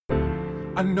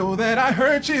I know that I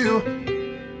hurt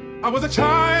you. I was a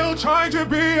child trying to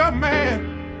be a man.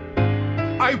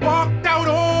 I walked out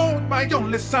on my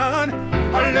only son.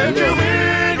 I left you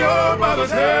in your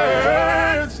mother's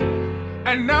hands.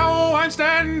 And now I'm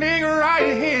standing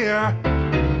right here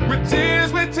with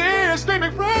tears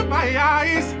streaming from my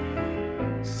eyes.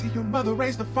 See your mother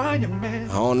raised a fine young man.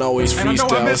 I don't always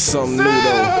freestyle something new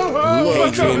though.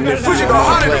 Adrian Kniffley on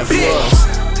all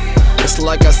platforms. It's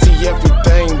like I see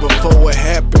everything before it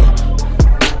happened.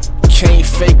 Can't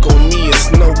fake on me,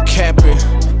 it's no capping.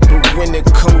 But when it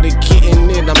come to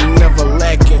getting it, I'm never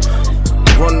lacking.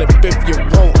 Run up if you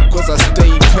won't, cause I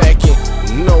stay packing.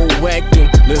 No acting,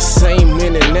 the same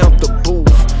in and out the booth.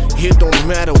 It don't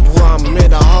matter where I'm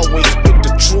at, I always spit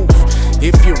the truth.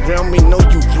 If you around me, know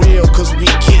you real, cause we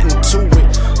getting to it.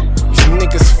 These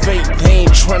niggas fake, they ain't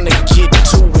tryna get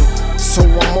to it. So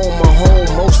I'm on my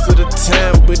home most of the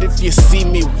time. But if you see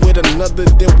me with another,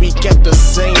 then we got the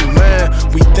same mind.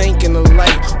 We thinking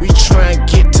alike, we try and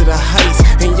get to the heights.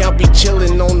 And y'all be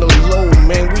chillin' on the low,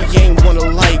 man, we ain't one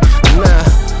alike. Nah,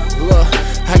 look,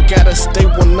 I gotta stay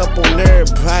one up on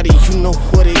everybody. You know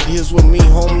what it is with me,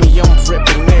 homie, I'm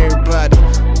reppin' everybody.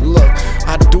 Look,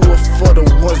 I do it for the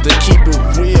ones that keep it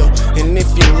real. And if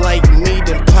you like me,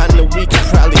 then partner, we can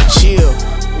probably chill.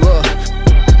 Look,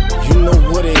 you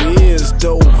know what it is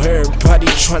though. Everybody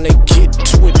tryna get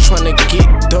to it, tryna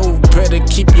get dough. Better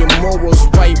keep your morals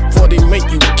right before they make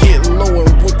you get low.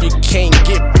 And if you can't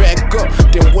get back up,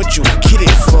 then what you get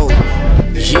it for?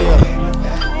 Yeah.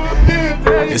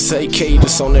 It's AK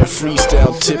just on that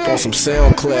freestyle tip on some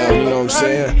SoundCloud, you know what I'm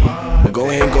saying? But go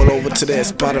ahead and go over to that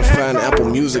Spotify and Apple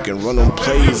Music and run them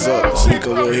plays up so you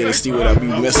can go ahead and see what I be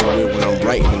messing with when I'm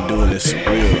writing and doing this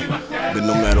for real. But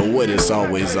no matter what, it's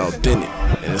always authentic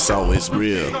and it's always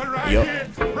real. Yup,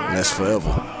 and that's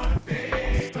forever.